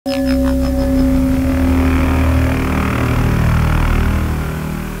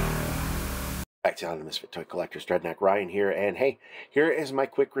back to the Misfit Toy Collectors. Dreadnought Ryan here, and hey, here is my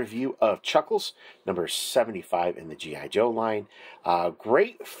quick review of Chuckles, number 75 in the G.I. Joe line.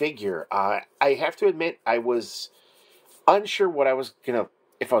 Great figure. I have to admit, I was unsure what I was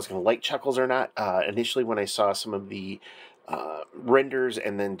if I was gonna like Chuckles or not. Initially, when I saw some of the renders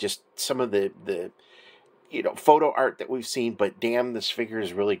and then just some of the photo art that we've seen, but damn, this figure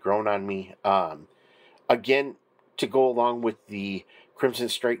has really grown on me. Again, to go along with the Crimson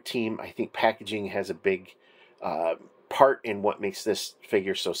Strike team, I think packaging has a big part in what makes this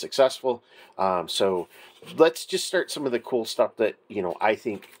figure so successful. So let's just start some of the cool stuff that, I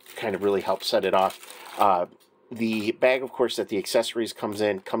think kind of really helps set it off. The bag, of course, that the accessories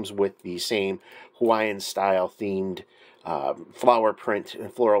comes with the same Hawaiian style themed flower print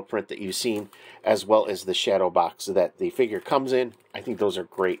and floral print that you've seen, as well as the shadow box that the figure comes in. I think those are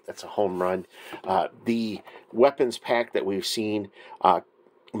great. That's a home run. The weapons pack that we've seen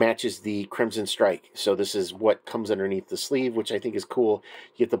matches the Crimson Strike. So this is what comes underneath the sleeve, which I think is cool.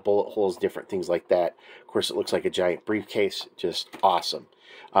 You get the bullet holes, different things like that. Of course, it looks like a giant briefcase. Just awesome.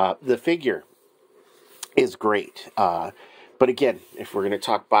 The figure is great. But again, if we're going to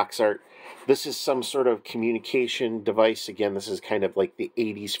talk box art, this is some sort of communication device. Again, this is kind of like the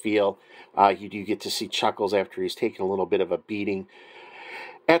 80s feel. You do get to see Chuckles after he's taken a little bit of a beating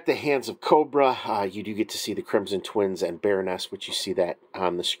at the hands of Cobra. You do get to see the Crimson Twins and Baroness, which you see that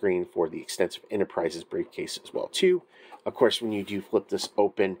on the screen for the Extensive Enterprises briefcase as well, too. Of course, when you do flip this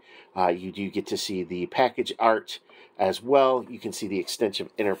open, you do get to see the package art as well. You can see the Extensive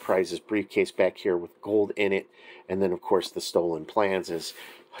Enterprises briefcase back here with gold in it. And then, of course, the stolen plans as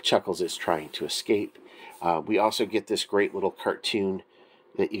Chuckles is trying to escape. We also get this great little cartoon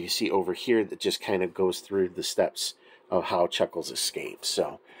that you see over here that just kind of goes through the steps of how Chuckles escapes.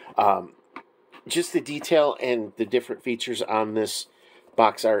 So, just the detail and the different features on this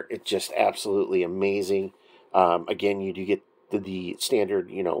box art, it's just absolutely amazing. Again, you do get the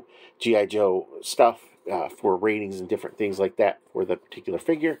standard, G.I. Joe stuff for ratings and different things like that for the particular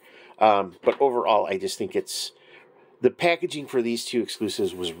figure. But overall, I just think the packaging for these two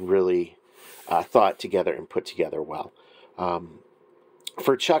exclusives was really thought together and put together well.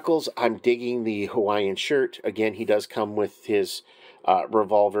 For Chuckles, I'm digging the Hawaiian shirt. Again, he does come with his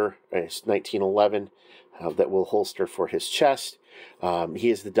revolver, it's 1911, that will holster for his chest. He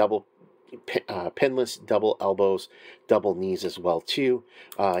has the double pinless, double elbows, double knees as well, too.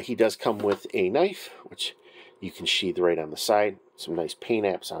 He does come with a knife, which you can sheath right on the side. Some nice paint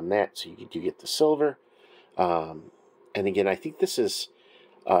apps on that, so you do get the silver. And again, I think this is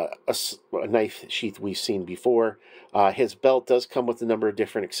a knife sheath we've seen before. His belt does come with a number of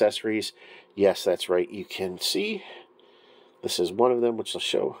different accessories. Yes, that's right. You can see this is one of them, which I'll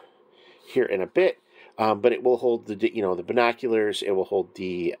show here in a bit. But it will hold the the binoculars. It will hold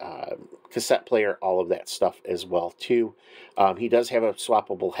the cassette player, all of that stuff as well too. He does have a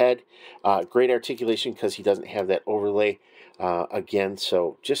swappable head. Great articulation because he doesn't have that overlay again.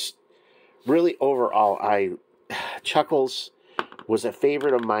 So just really overall, Chuckles was a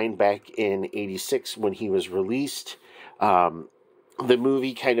favorite of mine back in '86 when he was released. The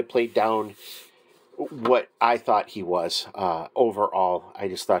movie kind of played down what I thought he was. Overall, I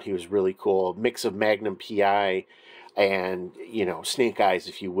just thought he was really cool. A mix of Magnum P.I. and, Snake Eyes,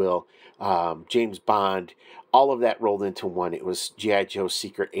 if you will. James Bond. All of that rolled into one. It was G.I. Joe's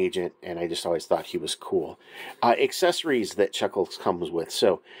secret agent, and I just always thought he was cool. Accessories that Chuckles comes with.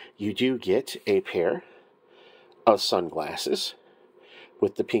 So you do get a pair of sunglasses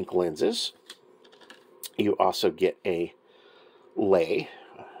with the pink lenses. You also get a lei,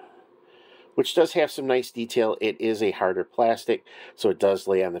 which does have some nice detail. It is a harder plastic, so it does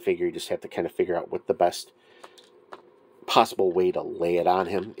lay on the figure. You just have to kind of figure out what the best possible way to lay it on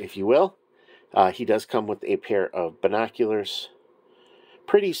him, if you will. He does come with a pair of binoculars.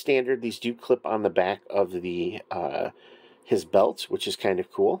 Pretty standard. These do clip on the back of his belt, which is kind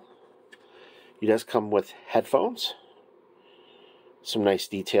of cool. He does come with headphones. Some nice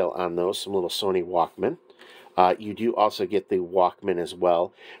detail on those. Some little Sony Walkman. You do also get the Walkman as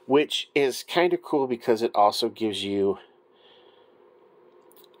well, which is kind of cool because it also gives you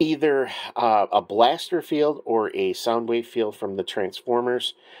either a blaster field or a soundwave field from the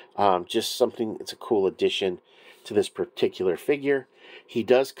Transformers. Just something, it's a cool addition to this particular figure. He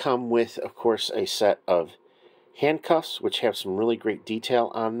does come with, of course, a set of handcuffs, which have some really great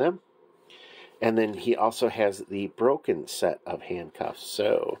detail on them. And then he also has the broken set of handcuffs.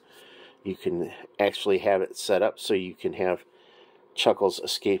 So you can actually have it set up so you can have Chuckles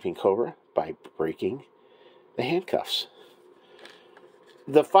escaping Cobra by breaking the handcuffs.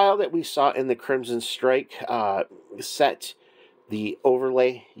 The file that we saw in the Crimson Strike set The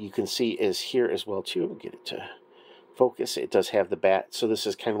overlay you can see is here as well too. We'll get it to focus. It does have the bat, so this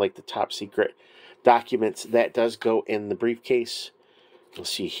is kind of like the top secret documents that does go in the briefcase. You'll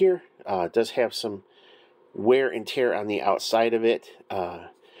see here it does have some wear and tear on the outside of it, and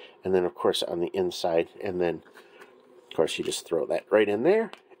then of course on the inside, and then of course you just throw that right in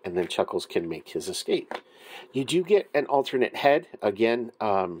there, and then Chuckles can make his escape. You do get an alternate head again,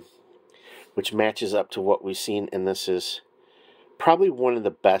 which matches up to what we've seen, and this is probably one of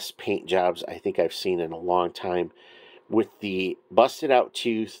the best paint jobs I think I've seen in a long time, with the busted out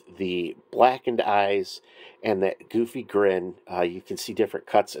tooth, the blackened eyes, and that goofy grin. You can see different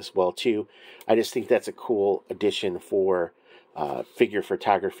cuts as well too. I just think that's a cool addition for figure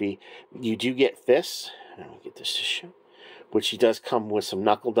photography. You do get fists. Let me get this to show. Which he does come with some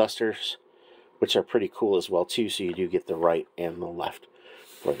knuckle dusters, which are pretty cool as well too. So you do get the right and the left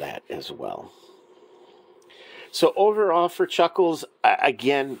for that as well. So overall for Chuckles,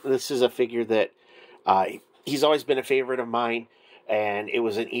 again, this is a figure that he's always been a favorite of mine, and it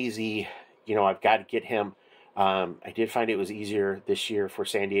was an easy, I've got to get him. I did find it was easier this year for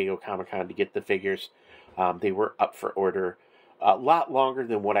San Diego Comic-Con to get the figures. They were up for order a lot longer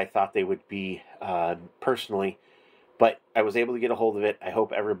than what I thought they would be personally, but I was able to get a hold of it. I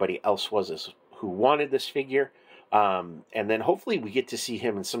hope everybody else was who wanted this figure. And then hopefully we get to see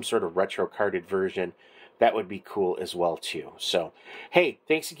him in some sort of retro carded version. That would be cool as well too. So, hey,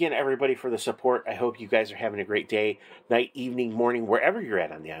 thanks again everybody for the support. I hope you guys are having a great day, night, evening, morning, wherever you're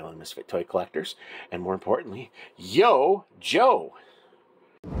at on the island of Misfit Toy Collectors. And more importantly, yo, Joe!